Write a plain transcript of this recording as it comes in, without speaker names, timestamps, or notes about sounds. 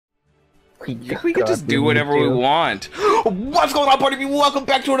We can just do whatever we want. What's going on, party people? Welcome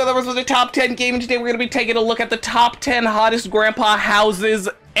back to another episode of the Top 10 Game, and today we're going to be taking a look at the top 10 hottest grandpa houses,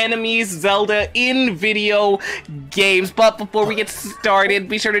 enemies, Zelda in video games. But before we get started,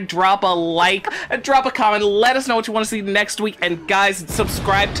 be sure to drop a like, drop a comment, let us know what you want to see next week, and guys,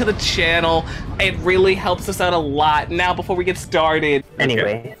 subscribe to the channel. It really helps us out a lot. Now, before we get started...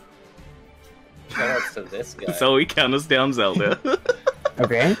 Anyway. Shoutouts to this guy. So we count us down, Zelda.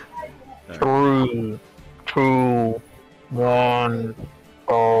 Okay. 3, 2, 1,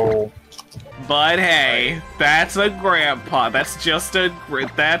 go. But hey, that's a grandpa. That's just a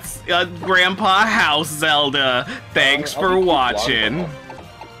grandpa house, Zelda. Thanks for watching.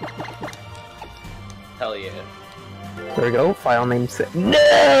 Hell yeah. There we go. File name set.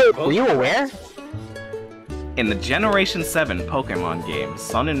 No! Were you aware? In the Generation 7 Pokemon game,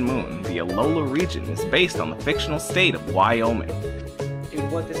 Sun and Moon, the Alola region is based on the fictional state of Wyoming. Dude,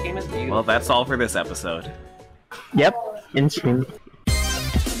 what? This game is beautiful. Well, that's all for this episode. Yep. In stream.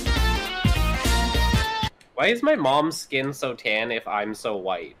 Why is my mom's skin so tan if I'm so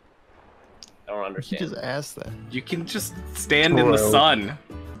white? I don't understand. You just asked that. You can just stand in the sun.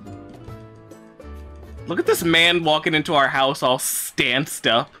 Look at this man walking into our house all stanced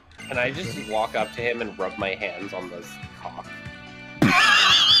up. Can I just walk up to him and rub my hands on this cock?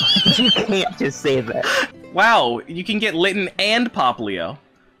 You can't just say that. Wow, you can get Litten and Poplio.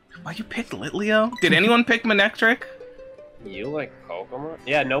 Why you picked Litleo? Did anyone pick Manectric? You like Pokemon?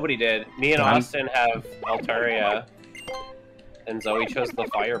 Yeah, nobody did. Me and Austin have Altaria, and Zoe chose the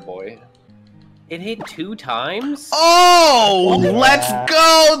Fire Boy. It hit 2 times? Oh, let's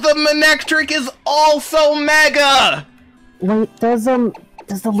go! The Manectric is also mega! Wait, does the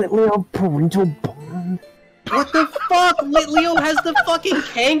Litleo parental bond? What the fuck? Litleo has the fucking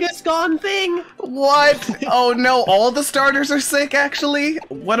Kangaskhan thing? What? Oh no, all the starters are sick, actually?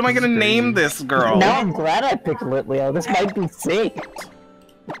 What am I gonna name this girl? Now I'm glad I picked Litleo. This might be sick.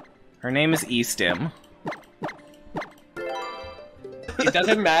 Her name is Eastim. It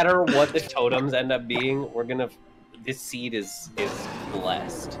doesn't matter what the totems end up being, we're gonna... This seed is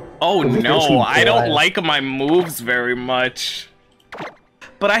blessed. Oh no, I don't like my moves very much.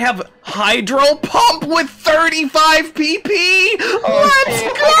 But I have Hydro Pump with 35 PP! Let's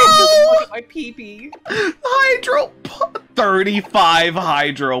go! My PP. Hydro Pump. 35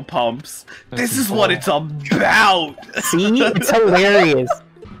 Hydro Pumps. This is what it's about. See? It's hilarious.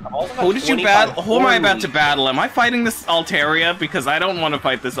 Who did you battle? Who am I about to battle? Am I fighting this Altaria? Because I don't want to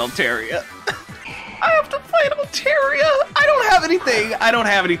fight this Altaria. I have to fight Altaria. I don't have anything. I don't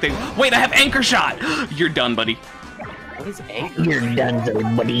have anything. Wait, I have Anchor Shot. You're done, buddy. What is Anchor? You're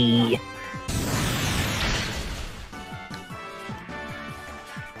done, buddy.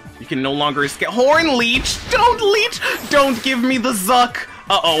 You can no longer escape. Horn Leech! Don't leech! Don't give me the Zuck!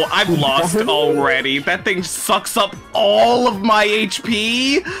 Uh-oh, I've lost already. That thing sucks up all of my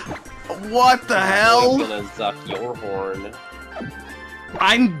HP! What the hell? I'm gonna Zuck your horn.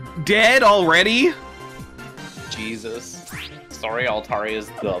 I'm dead already? Jesus. Sorry, Altaria is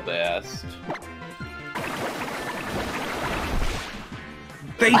the best.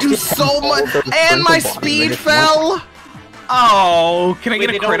 They do so much, and my speed fell. Oh, can I get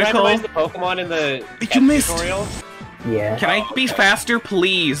a critical? They don't randomize the Pokemon in the You missed. tutorial? Yeah. Can I be faster,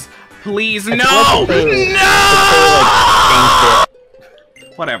 please? Please, no! No!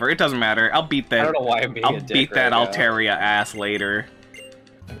 Whatever, it doesn't matter. I'll beat that. I don't know why I'm being a dick beat that right Altaria ass later.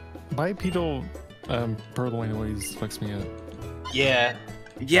 Bipedal Purloin always fucks me up. Yeah.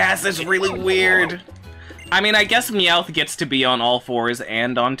 Yes, it's really weird. I mean, I guess Meowth gets to be on all 4s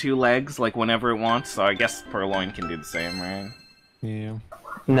and on 2 legs, like, whenever it wants, so I guess Purloin can do the same, right? Yeah.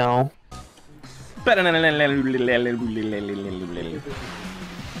 No.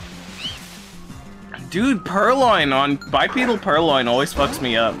 Dude, Purloin on Bipedal Purloin always fucks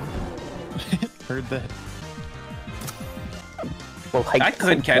me up. Heard that. Well, I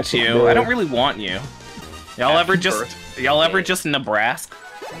could catch you. I don't really want you. Y'all ever just Nebraska?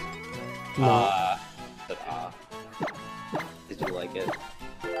 Did you like it?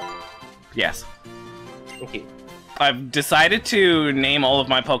 Yes. Okay. I've decided to name all of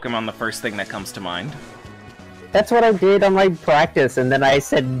my Pokemon the first thing that comes to mind. That's what I did on my practice, and then I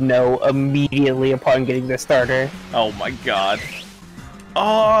said no immediately upon getting the starter. Oh my god.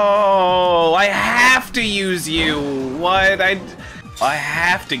 Oh, I have to use you. What? I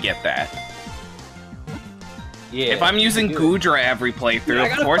have to get that. Yeah. If I'm using Goodra every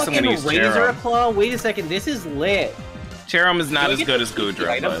playthrough, of course I'm gonna use Cherum. Claw. Wait a second, this is lit. Cherum is not as good as Goodra,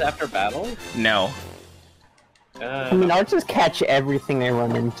 Items but... after battle? No. I mean, I'll just catch everything I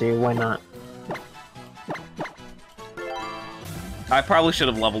run into, why not? I probably should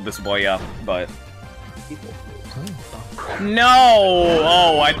have leveled this boy up, but... No!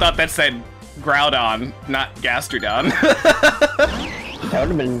 Oh, I thought that said Groudon, not Gastrodon. That would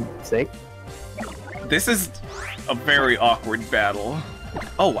have been sick. This is a very awkward battle.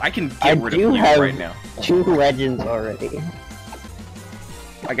 Oh, I can get rid of you right now. 2 legends already.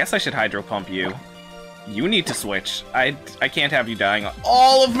 I guess I should Hydro Pump you. You need to switch. I can't have you dying.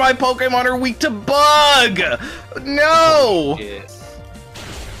 All of my Pokemon are weak to Bug! No! Yes.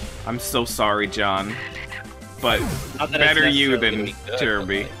 I'm so sorry, John. But Not that better it's you necessarily than gonna be good,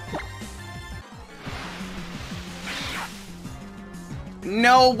 Kirby. but,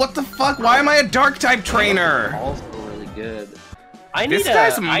 No, what the fuck? Why am I a Dark-type trainer? Also really good. This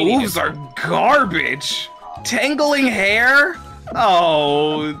guy's moves are garbage. Tangling hair?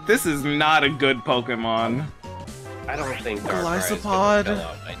 Oh, this is not a good Pokemon. I don't think Darkrai is Lysopod. gonna fill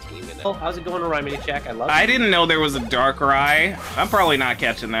out my team. Oh, how's it going, Rhyme Check? I love it. I didn't know there was a Darkrai. I'm probably not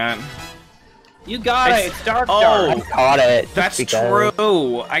catching that. You got it. It's Dark. Oh, I caught it. just that's because.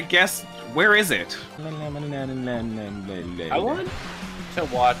 true. I guess. Where is it? I want to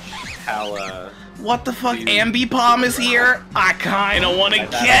watch how. What the fuck? Dude. Ambipom is here? I kinda wanna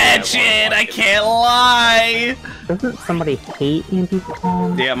catch it! I can't lie! Doesn't somebody hate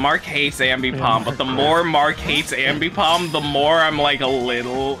Ambipom? Yeah, Mark hates Ambipom, but the more Mark hates Ambipom, the more I'm like a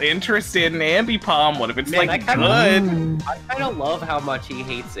little interested in Ambipom. What if it's Man, like I good? I kind of love how much he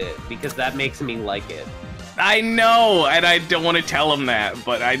hates it because that makes me like it. I know, and I don't want to tell him that,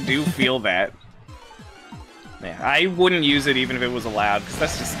 but I do feel that. Yeah, I wouldn't use it even if it was allowed, because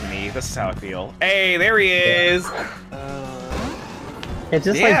that's just me. That's just how I feel. Hey, there he is! It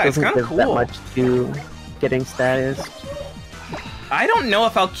just Yeah, like it's doesn't kinda give that cool. much to getting status. I don't know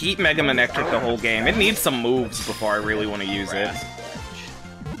if I'll keep Mega Manectric the whole game. It needs some moves before I really want to use it.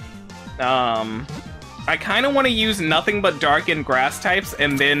 I kind of want to use nothing but Dark and Grass types,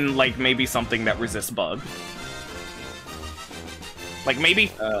 and then, like, maybe something that resists Bug. Like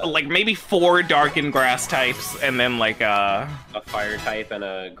maybe 4 Dark and Grass types, and then like A fire type and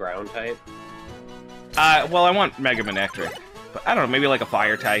a ground type. well, I want Mega Manectric, but I don't know, maybe like a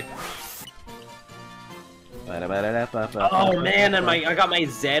fire type. Oh man, and I got my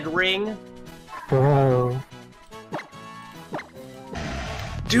Z ring. Bro.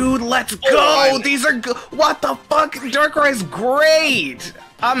 Dude, let's go! These are what the fuck? Darkrai's great!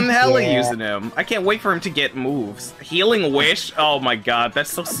 I'm hella using him. I can't wait for him to get moves. Healing Wish? Oh my god,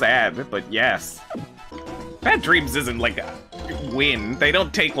 that's so sad, but yes. Bad Dreams isn't like a win. They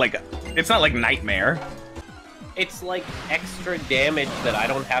don't take like it's not like Nightmare. It's like extra damage that I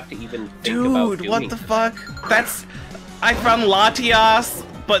don't have to even think about Dude, doing. what the fuck? I found Latias,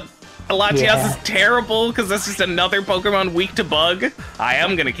 but Latias is terrible because that's just another Pokemon weak to Bug. I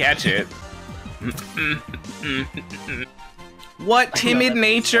am gonna catch it. What timid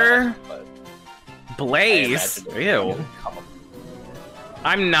nature? Blaze? Ew.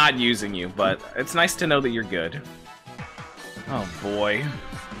 I'm not using you, but it's nice to know that you're good. Oh boy.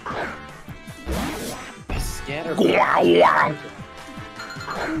 Scatter. Wow, wow.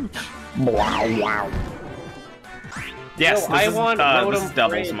 Wow, wow. Yes, No, I this want is Rotom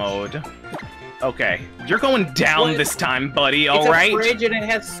doubles Fridge. mode. Okay, you're going down What? this time, buddy, It's alright? a fridge and it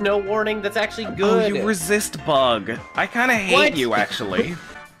has snow warning. That's actually Oh, good. you resist Bug. I kinda hate What? you, actually.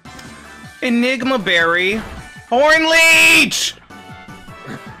 Enigma Berry. Horn Leech!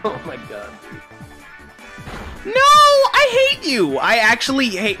 Oh my god. No, I hate you! I actually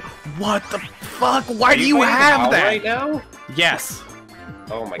hate... What the fuck? Why do you playing have WoW that? right now? Yes.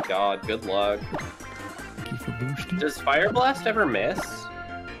 Oh my god, good luck. Thank you for boosting. Does Fire Blast ever miss?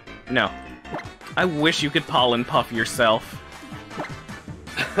 No. I wish you could pollen puff yourself.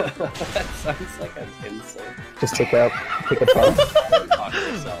 That sounds like an insult. Just take a puff. Talk to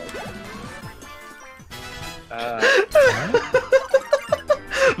yourself.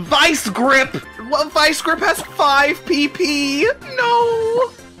 Vice Grip! Well, Vice Grip has 5 PP!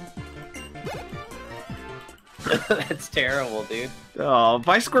 No! That's terrible, dude. Oh,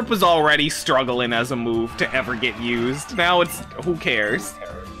 Vice Grip was already struggling as a move to ever get used. Now it's... who cares?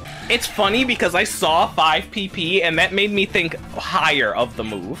 It's funny because I saw 5 PP and that made me think higher of the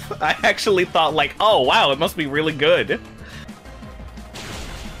move. I actually thought like, oh wow, it must be really good.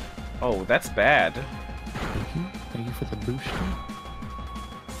 Oh, that's bad. Thank you for the boosting.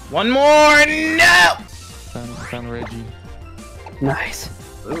 One more! No! Found Reggie. Nice.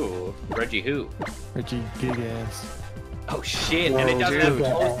 Ooh, Reggie who? Reggie big ass. Oh shit, and it doesn't have dude.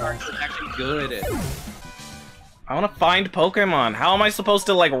 close darts, it's actually good. I want to find Pokemon. How am I supposed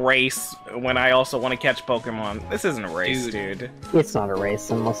to like race when I also want to catch Pokemon? This isn't a race, dude. It's not a race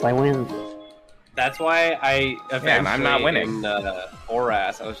unless I win. That's why I eventually and I'm not winning. in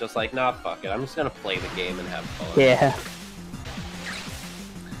Oras, I was just like, nah, fuck it. I'm just gonna play the game and have fun. Yeah.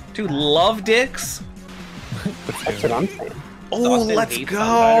 Dude, love dicks. That's what I'm saying. Oh, Austin let's hates go!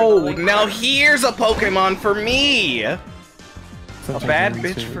 Sunrider, like Now that. here's a Pokemon for me! A Such bad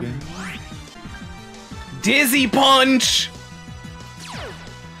good bitch for me. game. Dizzy Punch!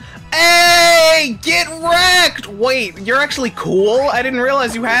 Hey! Get wrecked! Wait, you're actually cool? I didn't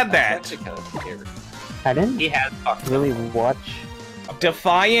realize you had that. That's actually kind of weird. I didn't He has fucked up. really watch.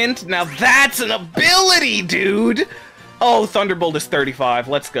 Defiant? Now that's an ability, dude! Oh, Thunderbolt is 35.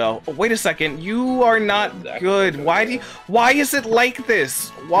 Let's go. Oh, wait a second. You are not good. Why is it like this?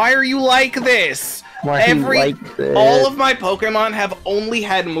 Why are you like this? Why do you like this? All of my Pokemon have only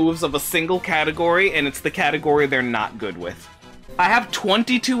had moves of a single category, and it's the category they're not good with. I have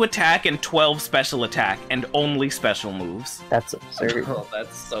 22 attack and 12 special attack, and only special moves. That's absurd. Oh,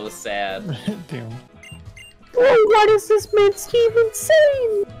 that's so sad. Damn. Oh, why does this man Steve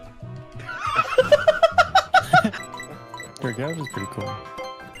insane? Dragalge is pretty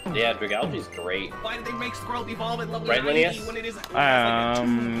cool. Yeah, Dragalge's great. Why did they make Squirrel evolve at level Right, 90 Linneas? when it is? Oh,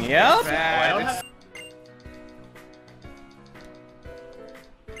 Yeah. I don't have-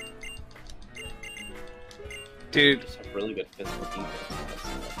 Dude, Just have really good physical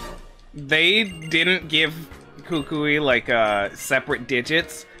defense. they didn't give Kukui like separate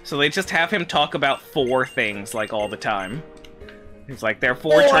digits, so they just have him talk about 4 things like all the time. He's like, there are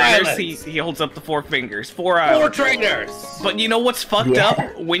 4 trainers. He holds up the 4 fingers. 4 islands. 4 trainers! But you know what's fucked Yeah.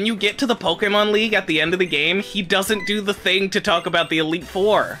 up? When you get to the Pokemon League at the end of the game, he doesn't do the thing to talk about the Elite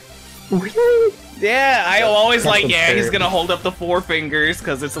 4. Really? Yeah, I always That's like, yeah, he's absurd. gonna hold up the 4 fingers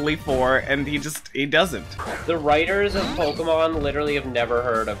because it's Elite 4, and he doesn't. The writers of Pokemon literally have never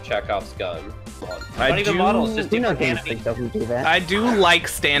heard of Chekhov's gun. Not even models, just You know different Game animes. Freak doesn't do that. I do like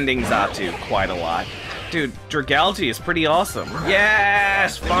Standing Xatu quite a lot. Dude, Dragalge is pretty awesome.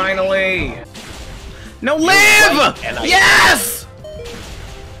 Yes, finally! No, live! right, and I- Yes!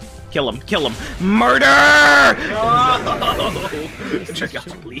 Kill him, kill him. Murder!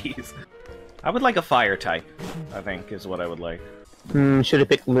 Dragalge, please. I would like a fire type, I think, is what I would like. Should have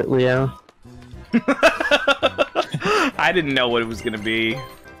picked Litleo. I didn't know what it was gonna be.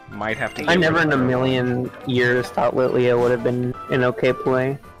 Might have to. I get never rid in a of it. million years thought Litleo would have been an okay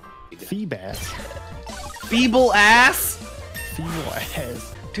play. Feebass. Feeble ass, Feeble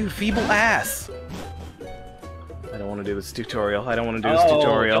ass. dude. Feeble ass. I don't want to do this tutorial. I don't want to do Oh, this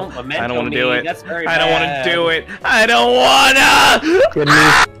tutorial. don't memento I don't want to me. do it. That's very I don't want to bad. do it. I don't wanna. Good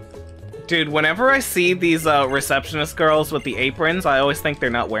news. Dude, whenever I see these receptionist girls with the aprons, I always think they're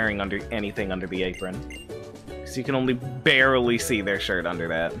not wearing anything under the apron. So you can only barely see their shirt under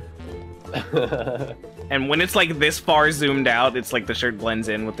that. And when it's like this far zoomed out, it's like the shirt blends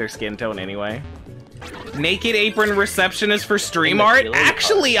in with their skin tone anyway. Naked apron receptionist for stream art?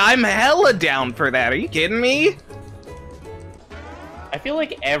 Actually, I'm hella down for that. Are you kidding me? I feel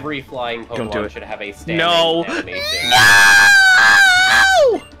like every flying Don't do Pokemon it. should have a standing No! animation.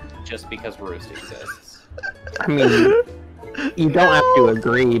 No! Just because Roost exists. I mean, you don't have to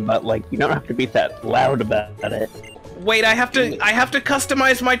agree, but like, you don't have to be that loud about it. Wait, I have to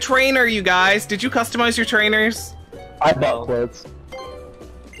customize my trainer, you guys. Did you customize your trainers? I bought clothes.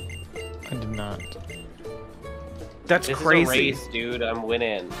 I did not. That's This crazy. is a race, dude. I'm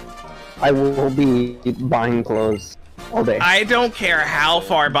winning. I will be buying clothes all day. I don't care how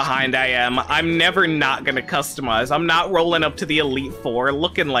far behind I am. I'm never not gonna customize. I'm not rolling up to the Elite Four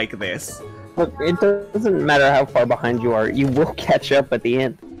looking like this. Look, it doesn't matter how far behind you are, you will catch up at the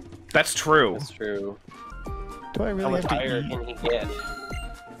end. That's true. That's true. Do I How really much have to higher eat can he get?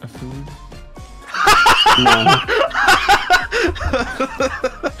 a food? No.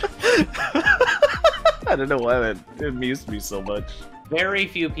 I don't know why that amused me so much. Very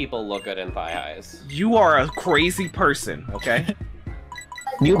few people look good in thigh highs. You are a crazy person, okay?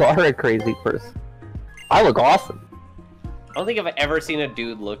 You are a crazy person. I look awesome. I don't think I've ever seen a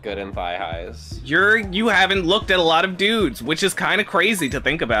dude look good in thigh highs. You haven't looked at a lot of dudes, which is kind of crazy to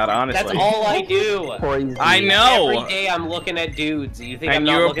think about, honestly. That's all I do. Crazy. I know. Every day I'm looking at dudes. You think And I'm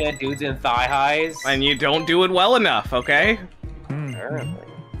not you're- looking at dudes in thigh highs? And you don't do it well enough, okay? Apparently.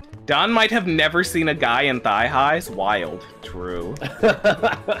 Don might have never seen a guy in thigh highs. Wild. True.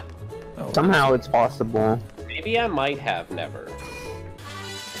 Somehow it's possible. Maybe I might have never.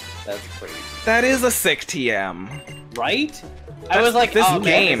 That's crazy. That is a sick TM. Right? I was like, this oh,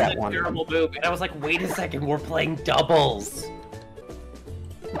 game. man, that's That one. a terrible boob. And I was like, wait a second, we're playing doubles.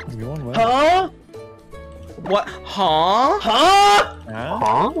 It's going well. Huh? What? Huh? Huh? Huh?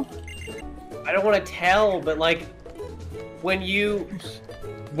 Huh? I don't want to tell, but like, when you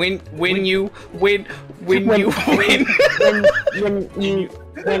When you win.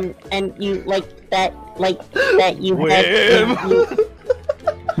 And you like that you Win.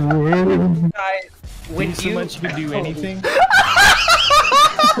 Guys, when so much you can do anything.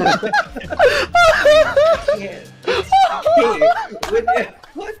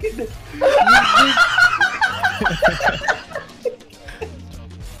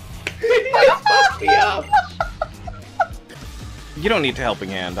 Fuck me up. You don't need a helping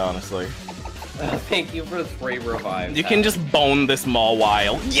hand, honestly. Thank you for 3 revives. You can just bone this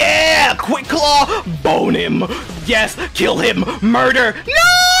Mawile. Yeah! Quick Claw! Bone him! Yes! Kill him! Murder!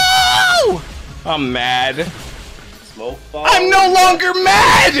 No! I'm mad. Smoke ball. I'm no longer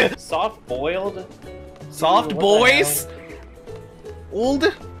mad! Soft boiled. Soft boys?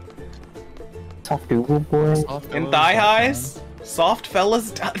 Old? Soft Google boy. And thigh highs?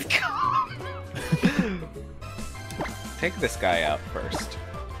 Softfellas.com. Take this guy out first.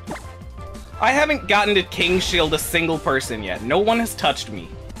 I haven't gotten to King Shield a single person yet. No one has touched me.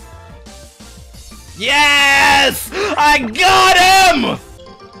 Yes! I got him!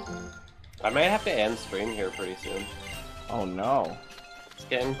 I might have to end stream here pretty soon. Oh no. It's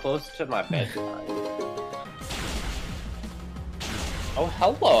getting close to my bedtime. Oh,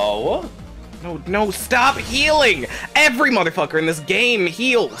 hello! No, stop healing! Every motherfucker in this game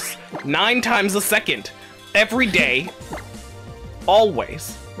heals 9 times a second. Every day.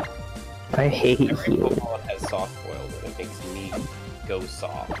 Always. I hate Every you. Pokemon has soft boiled and it makes me go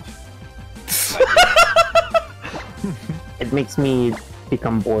soft. It makes me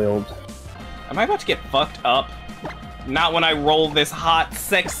become boiled. Am I about to get fucked up? Not when I roll this hot,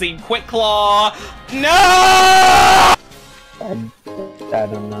 sexy Quick Claw! No! I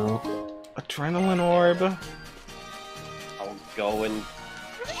don't know. Adrenaline Orb. I'll go and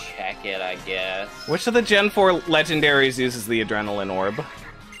check it, I guess. Which of the Gen 4 legendaries uses the Adrenaline Orb?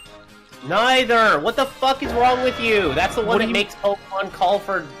 Neither! What the fuck is wrong with you? That's the one What that do you- makes Pokemon call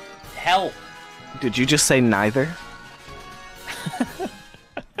for help. Did you just say neither?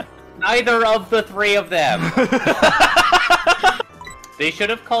 Neither of the 3 of them. They should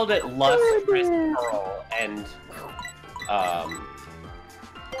have called it Lustrous Pearl and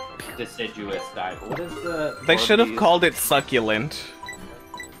Deciduous Diamond. What is the? They should have called it Succulent.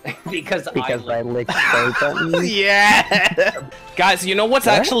 because I licked both buttons. Yeah! Guys, you know what's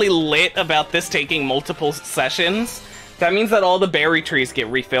What? actually lit about this taking multiple sessions? That means that all the berry trees get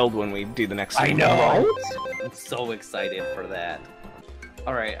refilled when we do the next I one. know. I'm so excited for that.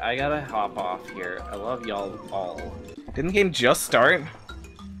 All right, I gotta hop off here. I love y'all all. Didn't the game just start?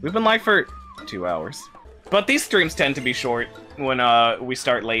 We've been live for 2 hours. But these streams tend to be short when we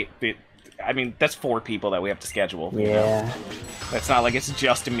start late. I mean, that's 4 people that we have to schedule. Yeah. It's not like it's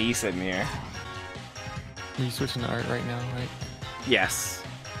just me sitting here. Are you switching to art right now, right? Yes.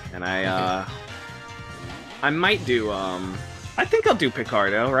 And I might do, I think I'll do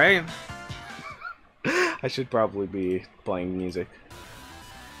Picardo, right? I should probably be playing music.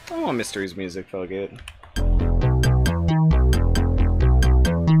 I want Mysteries music, fuck it.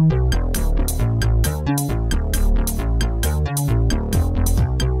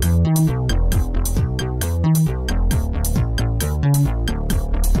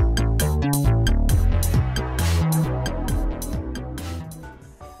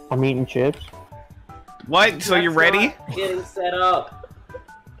 I'm eating chips. What? So you're ready? Getting set up.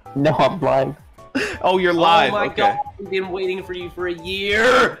 No, I'm live. Oh, you're live. Oh my okay. god, I've been waiting for you for a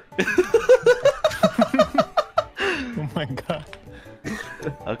year. Oh my god.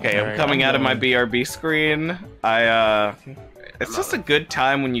 Okay, I'm Alright, coming I'm out of my going. BRB screen. It's just a good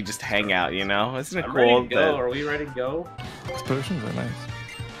time when you just hang out, you know? Isn't it I'm cool? ready to go. Are we ready to go? These potions are nice.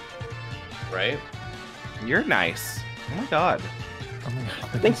 Right? You're nice. Oh my god. Oh my god.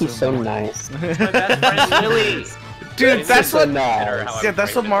 I think he's so nice. My best friend Lily. Dude, that's so what... nice. Yeah,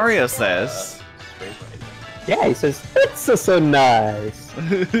 that's what Mario says. Yeah, he says, it's so nice.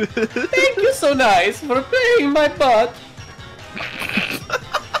 Thank you so nice for paying my butt.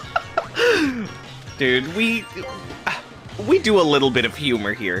 Dude, we do a little bit of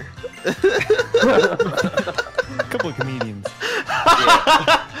humor here. A couple of comedians.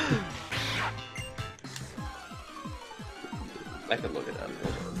 I could look it up.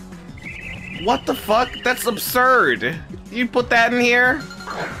 What the fuck? That's absurd. You put that in here?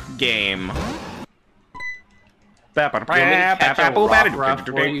 Game. You want me to catch a rough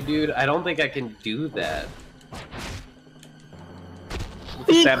for you, dude? I don't think I can do that.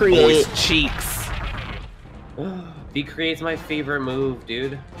 That boy's cheeks. V creates my favorite move,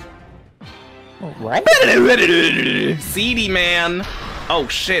 dude. Right? Seedy man. Oh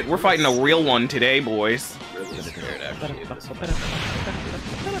shit, we're fighting a real one today, boys. really scared actually.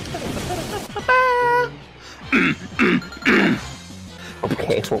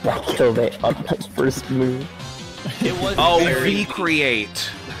 Okay, well, I killed it on my first move. It was V create.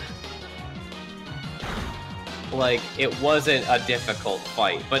 Like, it wasn't a difficult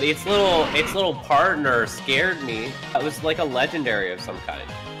fight, but its little partner scared me. It was like a legendary of some kind.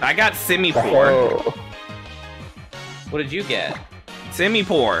 I got Μᵐᵒซี้. Oh. What did you get? Μᵐᵒ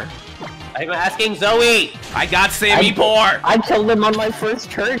ซี้. I'm asking Zoe! I got Μᵐᵒซี้. I killed him on my first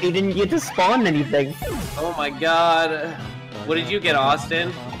turn. He didn't get to spawn anything. Oh my god. What did you get,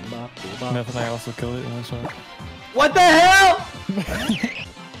 Austin? Nothing, I also killed it in one shot. What the hell?!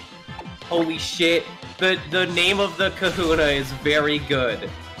 Holy shit. The name of the kahuna is very good.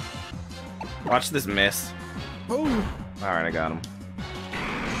 Watch this miss. Oh! Alright, I got him.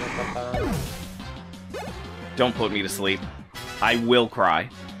 Don't put me to sleep. I will cry.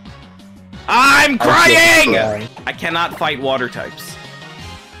 I'm crying! I cannot fight water types.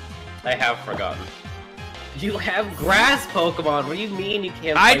 I have forgotten. You have grass Pokemon. What do you mean you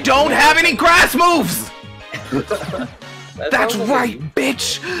can't? I don't have any grass moves! That's sounds right, like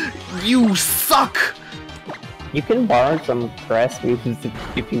bitch! You suck! You can borrow some grass moves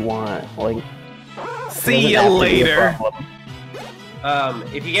if you want. Like, See you later.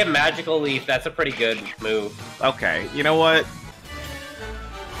 If you get Magical Leaf, that's a pretty good move. Okay, you know what?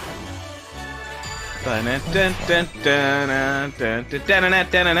 That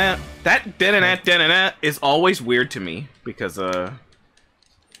is always weird to me because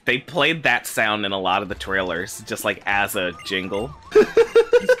they played that sound in a lot of the trailers, just like as a jingle.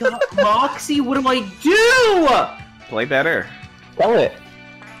 He's got Moxie. What do I do? Play better. Kill it.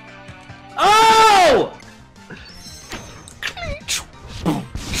 Oh!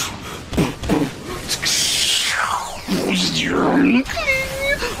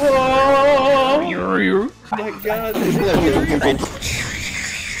 Oh my god.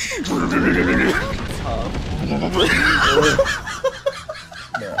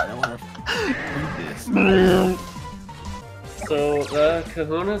 So the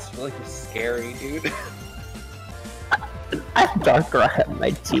kahuna's like scary, dude. I have Darkrai on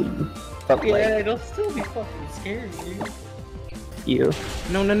my team. But Yeah, like, it'll still be fucking scary, dude. you.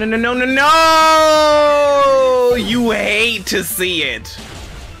 No, no, no, no, no, no, no! You hate to see it.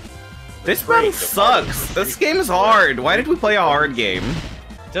 This battle sucks. This game is hard. Why did we play a hard game?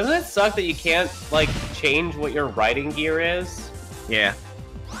 Doesn't it suck that you can't, like, change what your riding gear is? Yeah.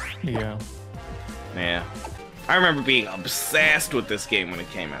 Yeah. Yeah. I remember being obsessed with this game when it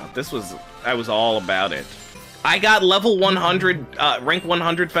came out. I was all about it. I got level 100, rank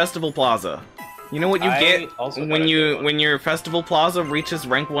 100 Festival Plaza. You know what you get when your Festival Plaza reaches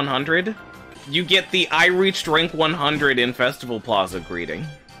rank 100? You get the I reached rank 100 in Festival Plaza greeting.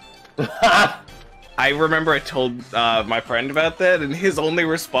 I remember I told my friend about that, and his only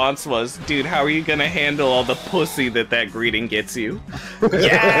response was, "Dude, how are you gonna handle all the pussy that greeting gets you?"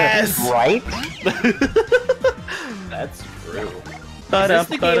 Yes! Right? That's true. Is this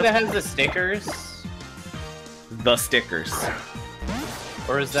the game that has the stickers? The stickers.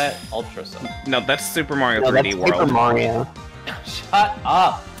 Or is that Ultra Sun? No, that's Super Mario No, 3D that's World. Super Mario. Shut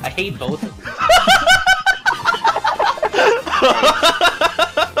up! I hate both of them.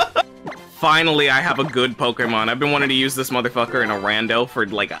 Finally, I have a good Pokemon. I've been wanting to use this motherfucker in a rando for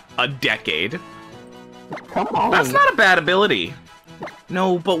like a decade. Come on. That's not a bad ability.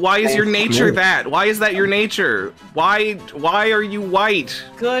 No, but why is your nature that? Why is that your nature? Why are you white?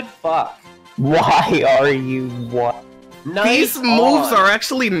 Good fuck. Why are you what? Nice These moves are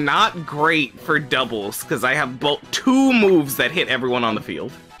actually not great for doubles, because I have two moves that hit everyone on the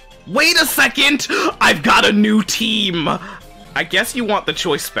field. Wait a second! I've got a new team! I guess you want the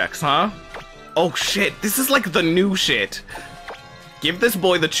choice specs, huh? Oh shit, this is like the new shit. Give this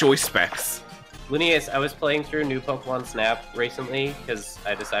boy the choice specs. Linnaeus, I was playing through New Pokemon Snap recently, because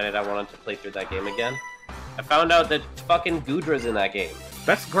I decided I wanted to play through that game again. I found out that fucking Goodra's in that game.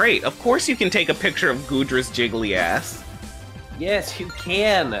 That's great. Of course you can take a picture of Goodra's jiggly ass. Yes, you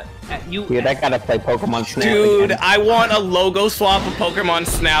can. Dude, I gotta play Pokemon Snap Dude, again. I want a logo swap of Pokemon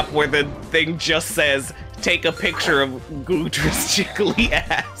Snap where the thing just says, take a picture of Goodra's jiggly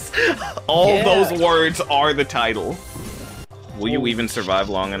ass. All those words are the title. Will you even survive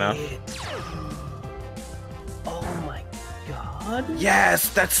long enough? Oh my god. Yes,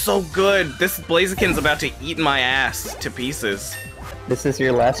 that's so good. This Blaziken's about to eat my ass to pieces. This is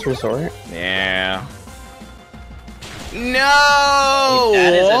your last resort? Yeah. No!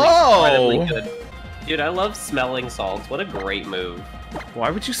 That is Whoa! incredibly good. Dude, I love smelling salts. What a great move. Why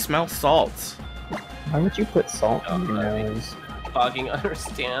would you smell salts? Why would you put salt in your nose? Fucking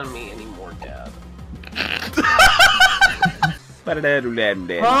understand me anymore, Dad. What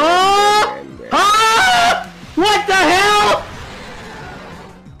the hell?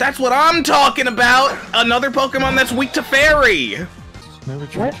 That's what I'm talking about! Another Pokemon that's weak to Fairy!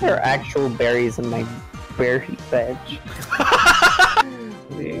 Why are there actual berries in my berry veg?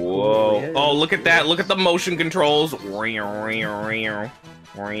 Whoa. Oh, look at that. Look at the motion controls. Whoa.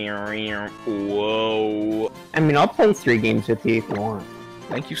 I mean, I'll play 3 games with you if you want.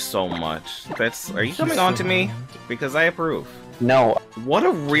 Thank you so much. Are you coming on to me? Because I approve. No. What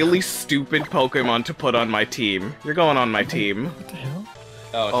a really stupid Pokemon to put on my team. You're going on my team. What the hell?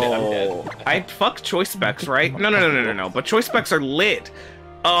 Oh, shit, I'm dead. I fuck choice specs, right? No. But choice specs are lit.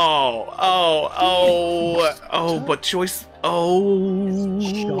 But choice.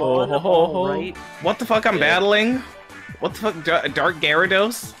 Right. What the fuck I'm battling? What the fuck? Dark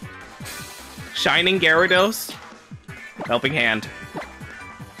Gyarados? Shining Gyarados? Helping hand.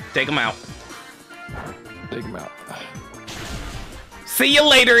 Take him out. Take him out. See you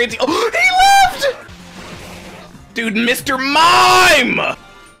later. Oh, he left! Dude, Mr. Mime!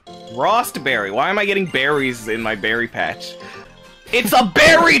 Rostberry. Why am I getting berries in my berry patch? It's a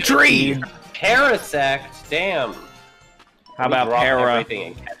berry tree! Parasect, damn. How about Para? Everything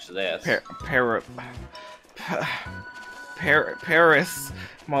and catch this. Paris.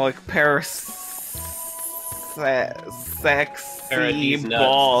 More like Paris. Sexy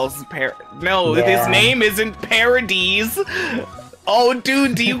balls. No, his name isn't Paradise. Oh,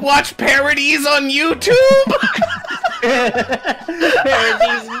 dude, do you watch parodies on YouTube?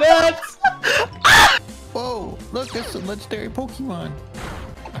 Paradise nuts! Whoa, look, that's a legendary Pokemon.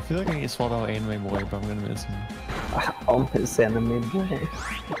 I feel like I need to swallow Anime Boy, but I'm gonna miss him. I'll miss Anime Boy.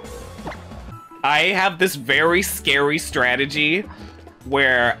 I have this very scary strategy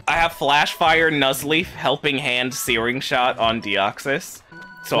where I have Flash Fire Nuzleaf helping hand Searing Shot on Deoxys.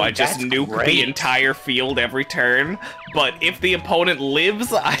 So I just nuke the entire field every turn, but if the opponent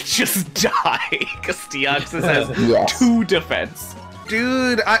lives, I just die, because Deoxys has 2 defense.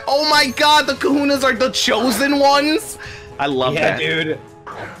 Dude, oh my god, the Kahunas are the chosen ones? I love that. Yeah, dude.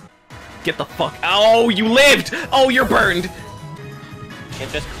 Get the fuck. Oh, you lived! Oh, you're burned! You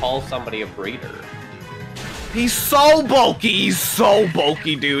can't just call somebody a breeder. He's so bulky! He's so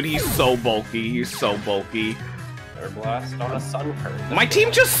bulky, dude. He's so bulky. He's so bulky. Air Blast on a Sun Curve. My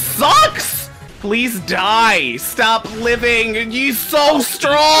team just sucks! Please die! Stop living! He's so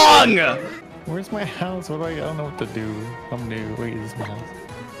strong! Where's my house? What do I don't know what to do. I'm new. Wait, is this my house?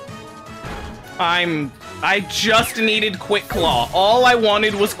 I just needed Quick Claw. All I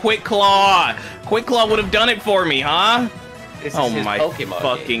wanted was Quick Claw. Quick Claw would have done it for me, huh? Oh my Pokemon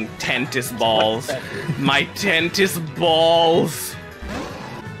fucking Tentis balls. My Tentis balls.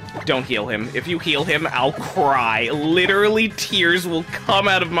 Don't heal him. If you heal him, I'll cry. Literally, tears will come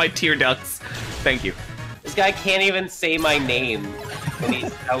out of my tear ducts. Thank you. This guy can't even say my name, and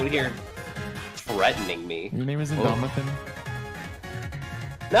he's out here threatening me. Your name isn't Domathan?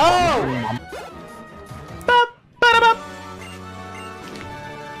 No!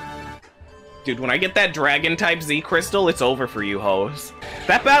 Dude, when I get that Dragon-type Z Crystal, it's over for you, hoes.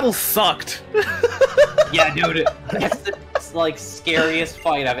 That battle sucked. Yeah, dude. That's the like scariest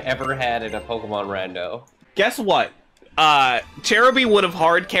fight I've ever had in a Pokemon Rando. Guess what? Cherubi would have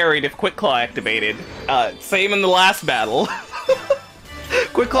hard carried if Quick Claw activated. Same in the last battle.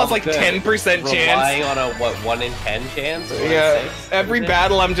 Quick Claw's like 10% chance. Relying on a, what, 1 in 10 chance? Yeah, every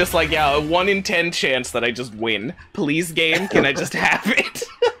battle I'm just like, yeah, a 1 in 10 chance that I just win. Please, game, can I just have it?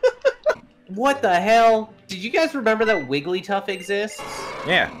 What the hell? Did you guys remember that Wigglytuff exists?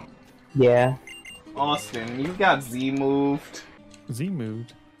 Yeah. Yeah. Austin, you got Z moved. Z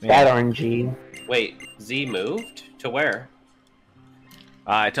moved? That RNG. Wait, Z moved? To where?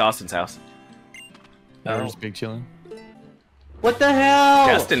 To Austin's house. There's Big Chillin'. What the hell?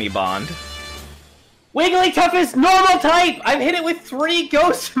 Destiny Bond. Wigglytuff is normal type! I've hit it with 3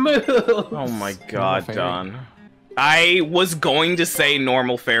 ghost moves! Oh my god, Don. I was going to say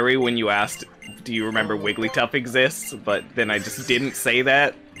normal fairy when you asked, do you remember Wigglytuff exists? But then I just didn't say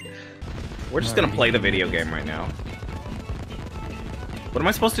that. We're just gonna play the video game right now. What am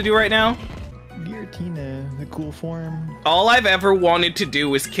I supposed to do right now? Giratina, the cool form. All I've ever wanted to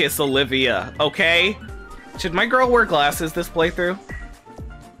do is kiss Olivia, okay? Should my girl wear glasses this playthrough?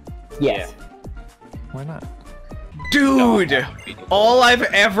 Yes. Why not? Dude! All I've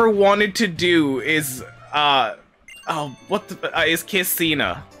ever wanted to do is, is kiss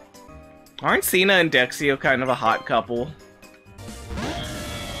Cena. Aren't Cena and Dexio kind of a hot couple?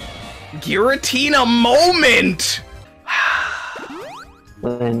 Giratina moment!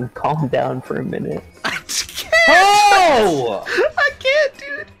 Then calm down for a minute. I can't! Oh! I can't,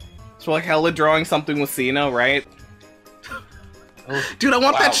 dude! So like hella drawing something with Cena, right? Dude, I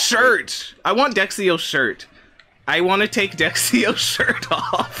want Wow. that shirt. I want Dexio's shirt. I want to take Dexio's shirt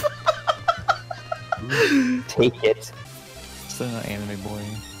off. Take it. Still not anime boy.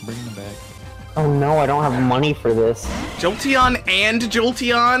 Bringing him back. Oh no, I don't have money for this. Jolteon and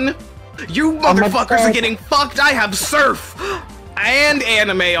Jolteon? You motherfuckers are getting fucked! I have Surf! And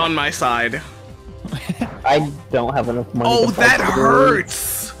anime on my side. I don't have enough money. Oh, to buy that the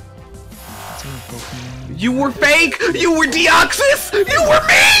hurts! It's in Pokemon. You were fake! You were Deoxys! You were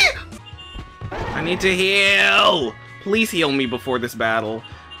me! I need to heal! Please heal me before this battle.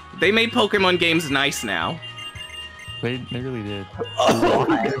 They made Pokemon games nice now. They really did. Oh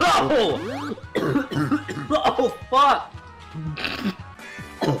no! Oh fuck!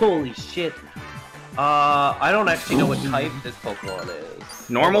 Holy shit! I don't actually know what type this Pokemon is.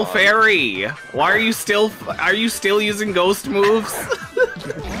 Normal Hold on. Fairy! Why are you still using ghost moves?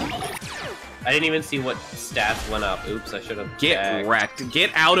 I didn't even see what stats went up. Oops, I should have. Get wrecked. Get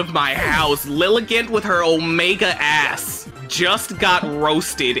out of my house. Lilligant with her Omega ass just got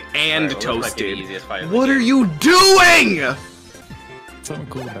roasted and Alright, well, this might be the toasted. easiest fight of the What game. are you doing? Something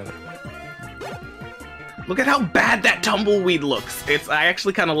cool about it. Look at how bad that tumbleweed looks. I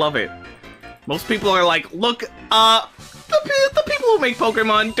actually kind of love it. Most people are like, look, the people who make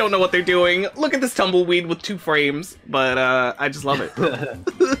Pokemon don't know what they're doing. Look at this tumbleweed with 2 frames. But, I just love it.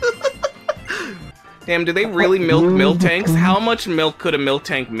 Damn, do they really milk Miltanks? How much milk could a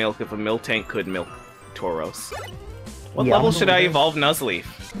Miltank milk if a Miltank could milk Tauros? What Yeah, level should I evolve Nuzleaf?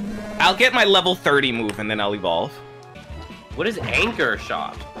 I'll get my level 30 move and then I'll evolve. What is Anchor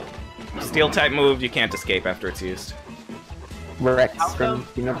Shot? Steel type move, you can't escape after it's used. Rex from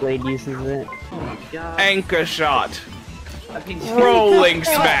Xenoblade uses it. Oh my god. Anchor shot. I mean, Rolling Oh,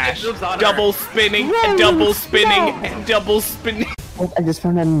 smash. it moves on her. Double spinning, and double spinning, and double spinning. Oh, I just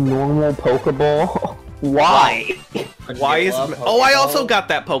found a normal Pokeball. Why? Why is... love Oh, I also Pokeball. got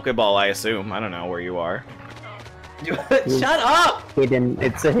that Pokeball, I assume. I don't know where you are. Shut up! Hidden.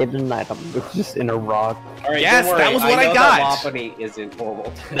 It's a hidden item. It's just in a rock. All right, Yes, don't worry. that was what I know got. That Lopunny isn't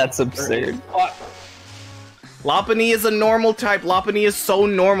normal. That's absurd. Fuck. Lopunny is a normal type. Lopunny is so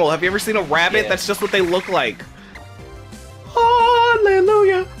normal. Have you ever seen a rabbit? Yeah. That's just what they look like.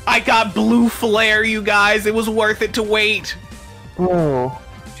 Hallelujah. I got blue flare, you guys. It was worth it to wait. Oh.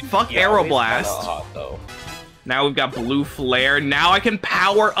 Fuck Yeah, it's kinda Aeroblast. hot, though. Now we've got blue flare. Now I can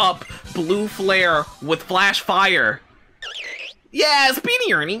power up blue flare with flash fire. Yes,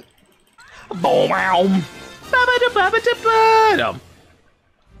 Beanie Ernie. Boom.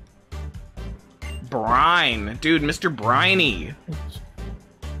 Brine. Dude, Mr. Briny.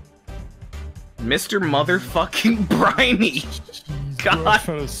 Mr. Motherfucking Briny. God. God.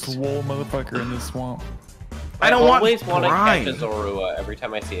 Trying to swole motherfucker in this swamp. I don't want always want to brine. catch a Zorua every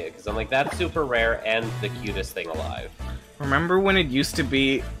time I see it, because I'm like, that's super rare and the cutest thing alive. Remember when it used to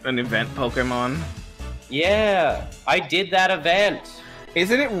be an event Pokemon? Yeah, I did that event.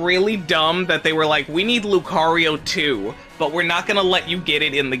 Isn't it really dumb that they were like, we need Lucario 2, but we're not gonna let you get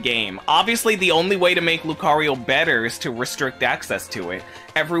it in the game? Obviously, the only way to make Lucario better is to restrict access to it.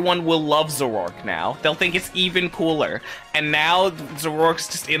 Everyone will love Zoroark now. They'll think it's even cooler. And now, Zoroark's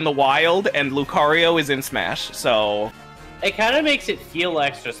just in the wild, and Lucario is in Smash, so... It kind of makes it feel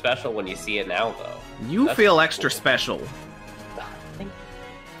extra special when you see it now, though. You That's feel cool. extra special.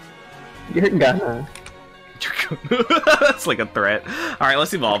 You're gonna. That's like a threat. Alright,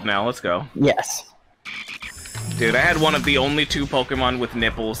 let's evolve now. Let's go. Yes. Dude, I had one of the only 2 Pokemon with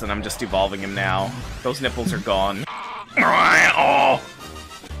nipples, and I'm just evolving him now. Those nipples are gone. Oh!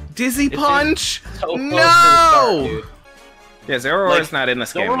 Dizzy This is Punch! So close to the No! start, dude. Yeah, Zeraor's not in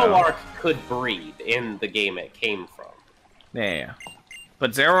this game, though. Zoroark could breed in the game it came from. Yeah.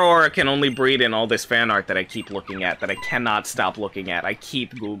 But Zeraora can only breed in all this fan art that I keep looking at, that I cannot stop looking at. I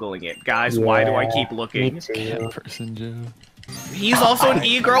keep Googling it. Guys, why do I keep Me looking? too. Cat person, Joe. He's also an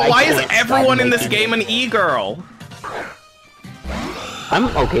e-girl? I Why is can't stop everyone in this making game an e-girl?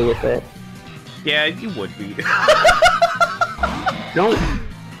 I'm okay with it. Yeah, you would be. Don't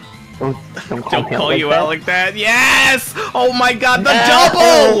Don't me call like you that. out like that. Yes! Oh my god, the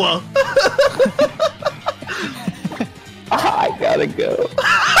No! double! I gotta go.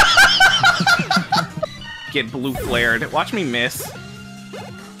 Get blue flared. Watch me miss.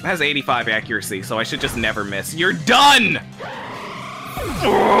 It has 85 accuracy, so I should just never miss. You're done!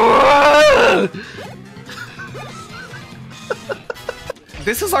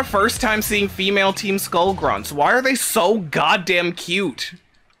 This is our first time seeing female Team Skull Grunts. Why are they so goddamn cute?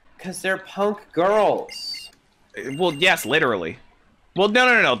 Because they're punk girls. Well, yes, literally. Well,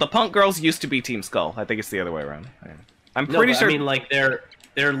 no. The punk girls used to be Team Skull. I think it's the other way around. I'm No, pretty but sure... I mean, like, they're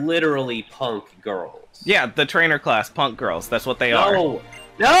They're literally punk girls. Yeah, the trainer class, punk girls. That's what they are. No!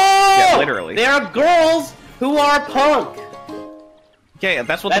 Yeah, literally. They are girls who are punk! Yeah,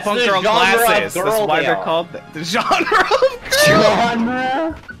 that's what the punk girl class is. That's why they're called the genre of girl.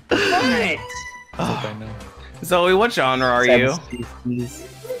 Genre? What? I know. Zoe, what genre are you?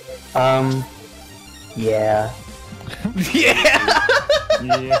 Yeah. Yeah.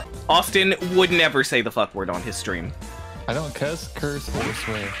 Yeah. Austin would never say the fuck word on his stream. I don't cuss, curse, or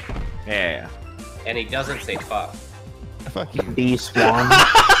swear. Yeah. And he doesn't say fuck. Fuck you. The swan.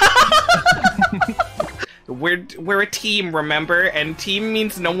 We're a team, remember? And team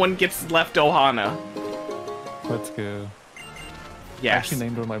means no one gets left Ohana. Let's go. Yes. I actually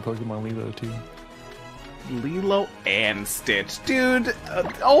named one of my Pokemon Lilo too. Lilo and Stitch, dude.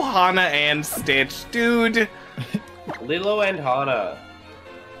 Ohana and Stitch, dude. Lilo and Hana.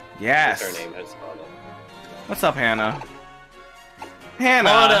 Yes. Her name is Hana. What's up, Hannah? Hannah.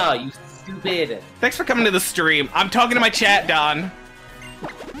 Hana, you stupid. Thanks for coming to the stream. I'm talking to my chat, Don.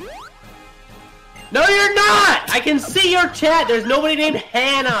 No, you're not! I can see your chat. There's nobody named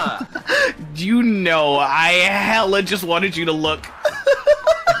Hannah. You know, I hella just wanted you to look.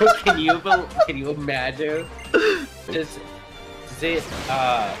 Can you imagine? Just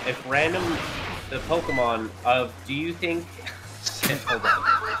if random the Pokemon of do you think? Shit, hold on.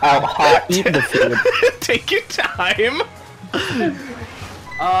 I'll hot eat the food. Take your time.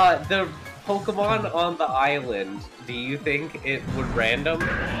 The Pokemon on the island. Do you think it would random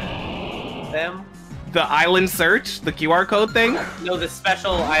them? The island search, the QR code thing. No, the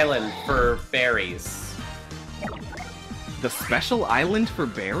special island for berries. The special island for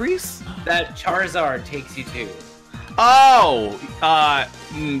berries? That Charizard takes you to. Oh, I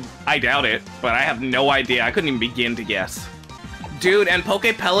doubt it, but I have no idea. I couldn't even begin to guess. Dude, and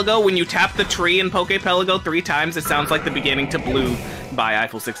Poképelago, when you tap the tree in Poképelago 3 times, it sounds like the beginning to Blue by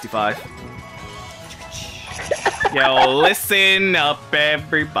Eiffel 65. Yo, listen up,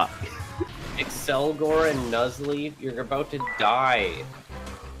 everybody. Excelgor and Nuzleaf, you're about to die.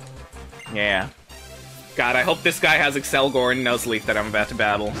 Yeah. God, I hope this guy has Excelgor and Nuzleaf that I'm about to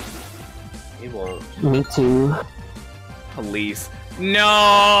battle. He won't. Me too. Please.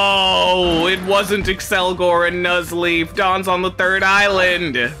 No! It wasn't Excelgor and Nuzleaf. Dawn's on the 3rd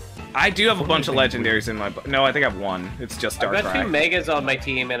island. I do have a bunch of legendaries in my... No, I think I have 1. It's just Darkrai. I've got 2 Megas on my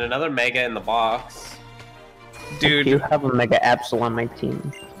team and another Mega in the box. Dude. You have a Mega Absol on my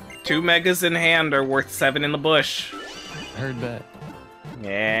team. 2 Megas in hand are worth 7 in the bush. Heard that.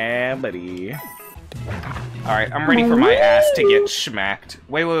 Yeah, buddy. Alright, I'm ready for my ass to get schmacked.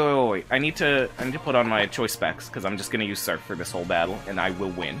 Wait. I need to put on my choice specs, because I'm just gonna use Surf for this whole battle, and I will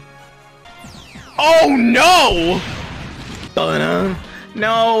win. Oh no!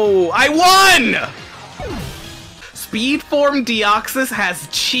 No! I won! Speed form Deoxys has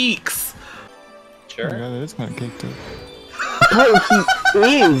cheeks. Sure. Oh my god, that is kind of caked up. Oh,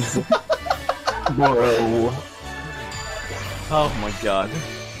 he is! Bro. Oh my god.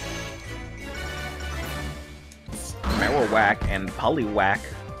 Marowak and Poliwhack.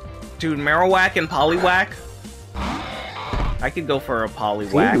 Dude, Marowak and Poliwhack? I could go for a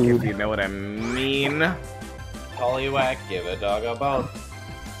Poliwhack if you know what I mean. Poliwhack, give a dog a bone.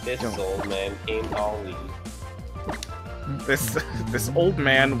 This old man came Polly. This old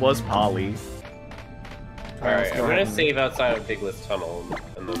man was Polly. Alright, I'm gonna save outside of Diglett's Tunnel,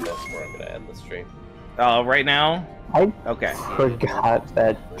 and then that's where I'm gonna end the stream. Right now? I Okay. forgot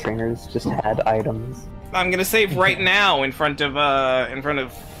that trainers just had items. I'm gonna save right now in front of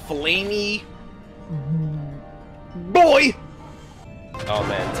Flamey Boy! Oh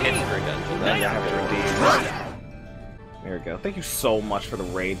man, it's for dungeon. Then you have to redeem. There we go. Thank you so much for the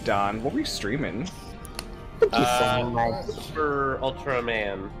raid, Don. What were you streaming? Thank you so much. For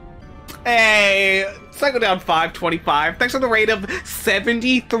Ultraman. Hey, µdown525. Thanks for the raid of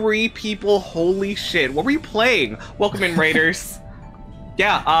 73 people. Holy shit. What were you playing? Welcome in, Raiders.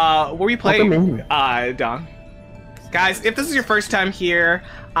 Yeah, what were you playing, Don? Guys, if this is your first time here,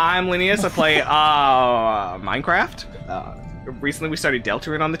 I'm Linneus. I play Minecraft. Recently we started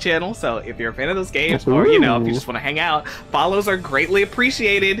Deltarune on the channel, so if you're a fan of those games, or you know, if you just want to hang out, follows are greatly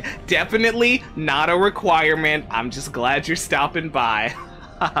appreciated. Definitely not a requirement. I'm just glad you're stopping by.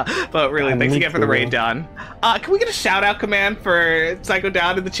 But really, thanks again for the raid, Don. Can we get a shout out command for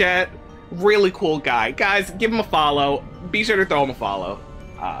µdown in the chat? Really cool guy. Guys, give him a follow. Be sure to throw him a follow.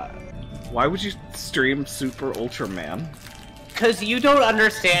 Why would you stream Super Ultraman? Because you don't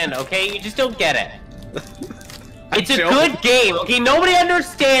understand, okay? You just don't get it. It's a good game, okay? Nobody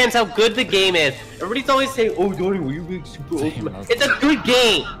understands how good the game is. Everybody's always saying, oh, Donnie, will you make Super Ultraman? It's a good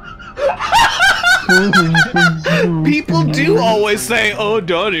game! People do always say, "Oh,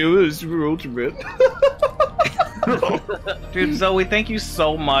 Donnie was ultimate." Dude, Zoe, thank you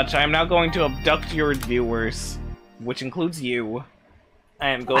so much. I am now going to abduct your viewers, which includes you. I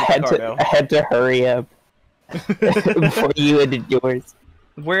am going to Ricardo. I had to hurry up before you ended yours.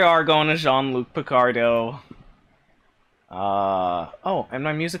 We are going to Jean-Luc Picardo. Oh, and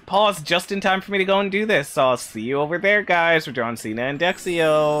my music paused just in time for me to go and do this. So I'll see you over there, guys. We're John Cena and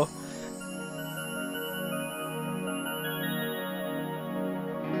Dexio.